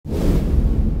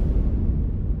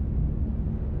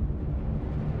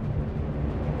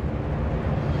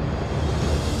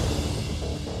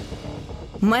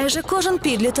Майже кожен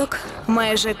підліток,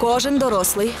 майже кожен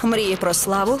дорослий мріє про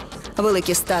славу,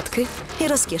 великі статки і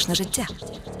розкішне життя.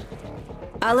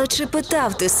 Але чи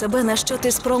питав ти себе, на що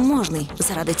ти спроможний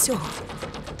заради цього?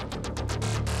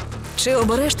 Чи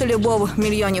обереш ти любов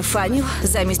мільйонів фанів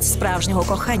замість справжнього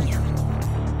кохання?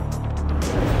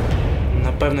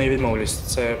 Напевно, я відмовлюсь.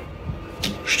 Це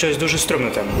щось дуже струмна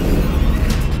тема.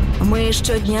 Ми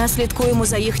щодня слідкуємо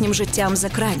за їхнім життям з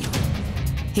екранів.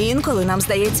 Інколи нам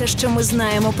здається, що ми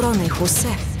знаємо про них усе.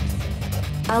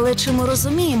 Але чи ми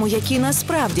розуміємо, які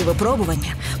насправді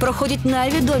випробування проходять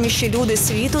найвідоміші люди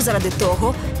світу заради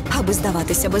того, аби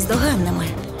здаватися бездоганними?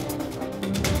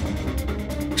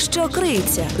 Що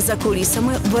криється за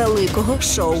кулісами великого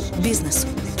шоу-бізнесу?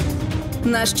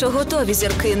 На що готові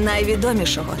зірки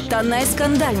найвідомішого та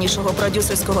найскандальнішого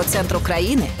продюсерського центру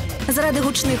країни заради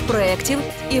гучних проєктів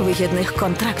і вигідних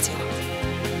контрактів?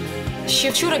 Ще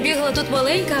вчора бігала тут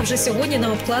маленька, а вже сьогодні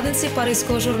на обкладинці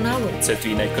паризького журналу. Це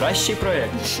твій найкращий проєкт?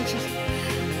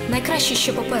 Найкраще,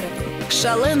 що попереду.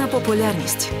 Шалена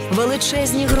популярність,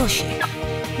 величезні гроші,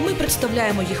 Ми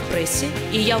представляємо їх пресі,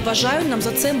 і я вважаю, нам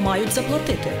за це мають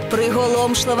заплатити.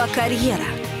 приголомшлива кар'єра.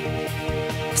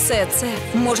 Все це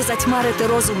може затьмарити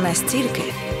розум настільки,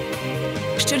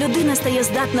 що людина стає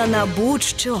здатна на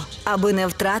будь-що, аби не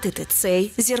втратити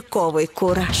цей зірковий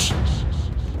кураж.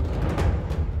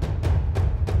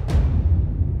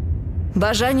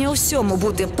 Бажання у всьому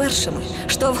бути першими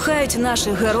штовхають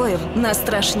наших героїв на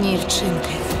страшні вчинки.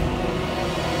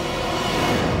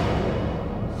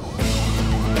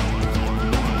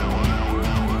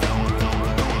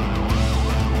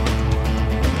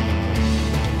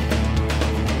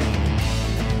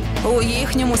 У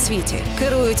їхньому світі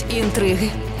керують інтриги,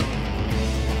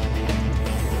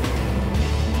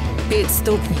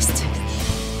 підступність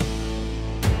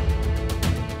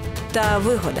та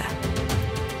вигода.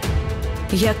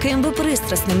 Яким би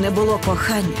пристрасним не було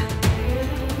кохання,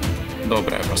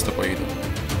 Добре, я просто поїду.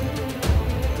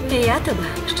 я тебе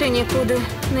ще нікуди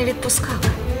не відпускала.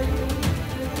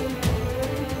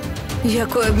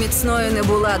 Якою б міцною не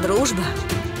була дружба,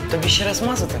 Тобі ще раз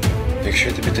мазати? Якщо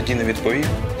я тобі тоді не відповів,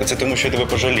 то це тому, що я тебе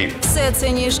пожалів. все це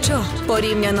ніщо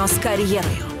порівняно з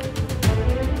кар'єрою.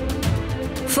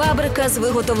 Фабрика з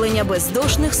виготовлення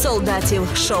бездушних солдатів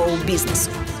шоу-бізнесу.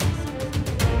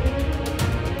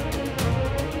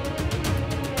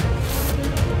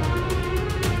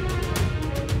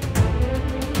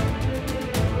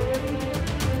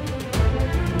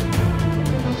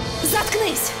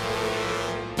 Заткнись!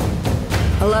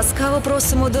 Ласкаво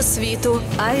просимо до світу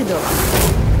Айдола.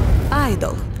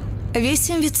 Айдол.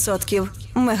 8%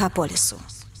 мегаполісу.